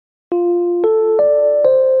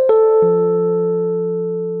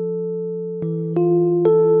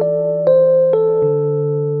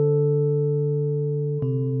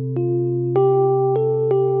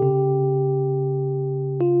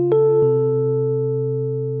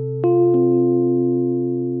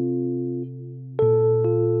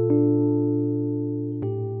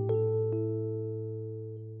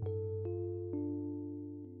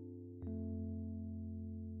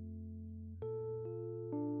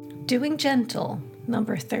Doing Gentle,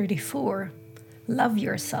 number 34. Love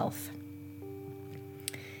yourself.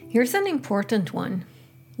 Here's an important one.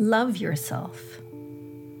 Love yourself.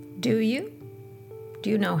 Do you? Do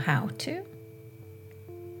you know how to?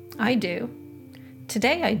 I do.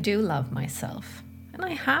 Today I do love myself, and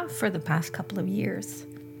I have for the past couple of years.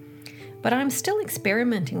 But I'm still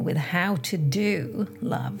experimenting with how to do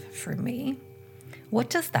love for me. What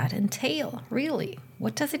does that entail, really?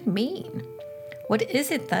 What does it mean? What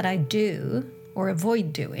is it that I do or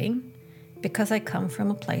avoid doing because I come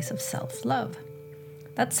from a place of self-love?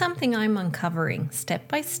 That's something I'm uncovering step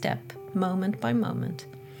by step, moment by moment.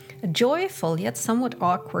 A joyful yet somewhat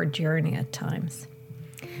awkward journey at times.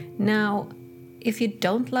 Now, if you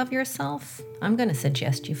don't love yourself, I'm going to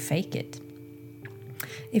suggest you fake it.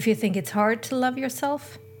 If you think it's hard to love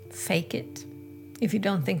yourself, fake it. If you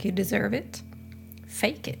don't think you deserve it,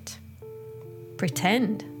 fake it.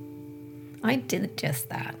 Pretend. I did just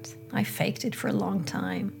that. I faked it for a long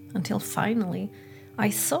time until finally I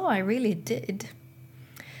saw I really did.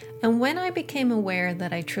 And when I became aware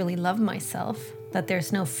that I truly love myself, that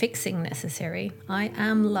there's no fixing necessary, I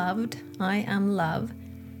am loved, I am love,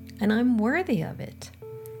 and I'm worthy of it,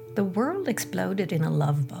 the world exploded in a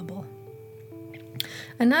love bubble.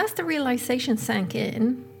 And as the realization sank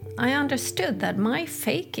in, I understood that my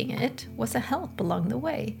faking it was a help along the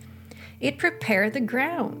way. It prepared the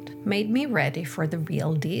ground, made me ready for the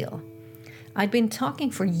real deal. I'd been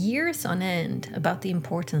talking for years on end about the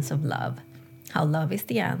importance of love, how love is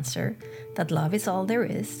the answer, that love is all there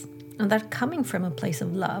is, and that coming from a place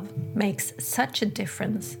of love makes such a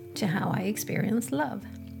difference to how I experience love.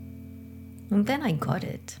 And then I got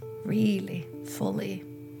it, really, fully,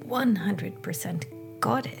 100%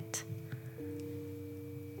 got it.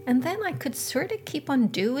 And then I could sort of keep on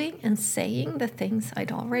doing and saying the things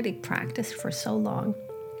I'd already practiced for so long.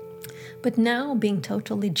 But now being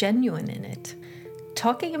totally genuine in it,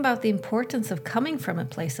 talking about the importance of coming from a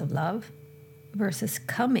place of love versus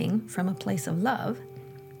coming from a place of love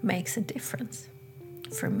makes a difference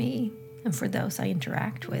for me and for those I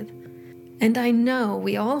interact with. And I know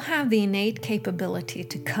we all have the innate capability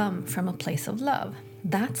to come from a place of love.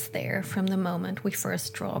 That's there from the moment we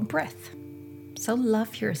first draw a breath. So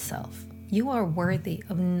love yourself. You are worthy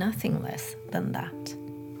of nothing less than that.